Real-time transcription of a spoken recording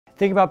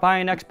Think about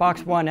buying an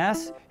Xbox One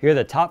S? Here are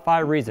the top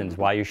 5 reasons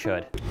why you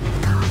should.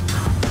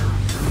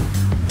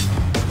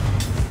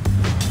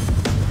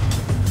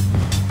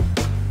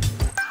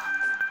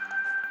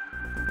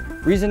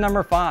 Reason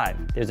number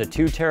 5, there's a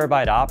 2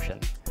 terabyte option.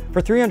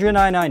 For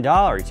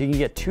 $399, you can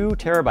get 2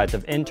 terabytes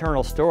of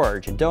internal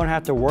storage and don't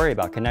have to worry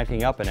about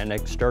connecting up an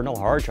external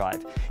hard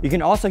drive. You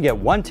can also get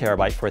 1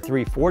 terabyte for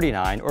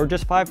 $349 or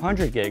just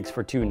 500 gigs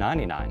for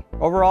 $299.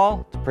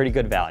 Overall, it's a pretty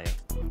good value.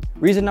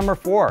 Reason number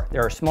 4,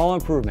 there are small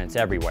improvements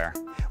everywhere.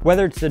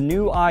 Whether it's the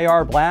new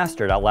IR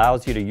blaster that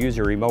allows you to use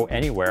your remote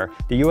anywhere,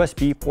 the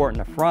USB port in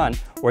the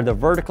front, or the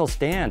vertical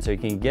stand so you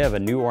can give a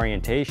new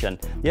orientation,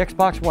 the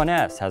Xbox One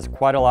S has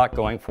quite a lot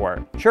going for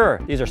it.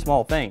 Sure, these are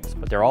small things,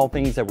 but they're all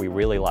things that we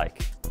really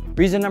like.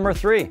 Reason number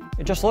 3,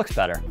 it just looks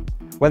better.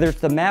 Whether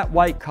it's the matte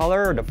white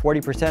color or the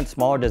 40%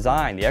 smaller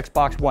design, the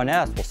Xbox One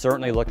S will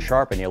certainly look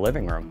sharp in your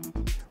living room.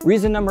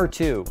 Reason number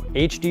 2,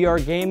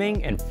 HDR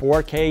gaming and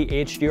 4K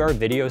HDR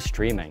video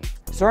streaming.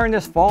 Starting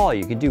this fall,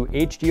 you can do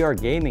HDR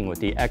gaming with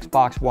the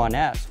Xbox One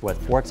S with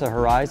Forza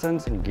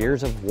Horizons and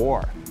Gears of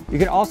War. You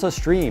can also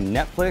stream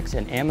Netflix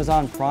and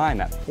Amazon Prime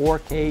at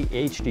 4K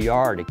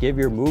HDR to give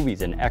your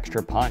movies an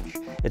extra punch.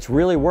 It's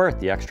really worth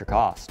the extra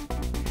cost.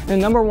 The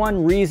number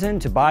 1 reason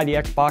to buy the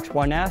Xbox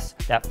One S,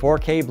 that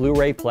 4K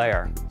Blu-ray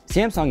player.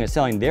 Samsung is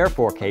selling their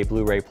 4K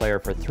Blu-ray player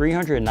for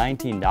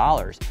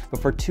 $319,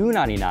 but for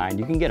 $299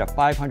 you can get a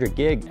 500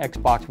 gig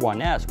Xbox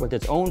One S with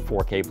its own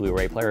 4K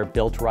Blu-ray player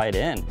built right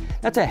in.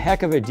 That's a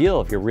heck of a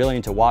deal if you're really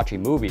into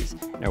watching movies,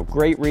 and a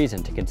great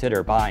reason to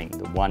consider buying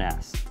the One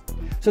S.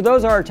 So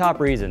those are our top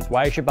reasons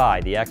why you should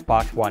buy the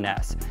Xbox One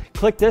S.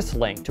 Click this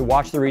link to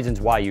watch the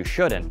reasons why you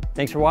shouldn't.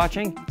 Thanks for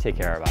watching. Take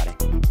care,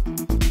 everybody.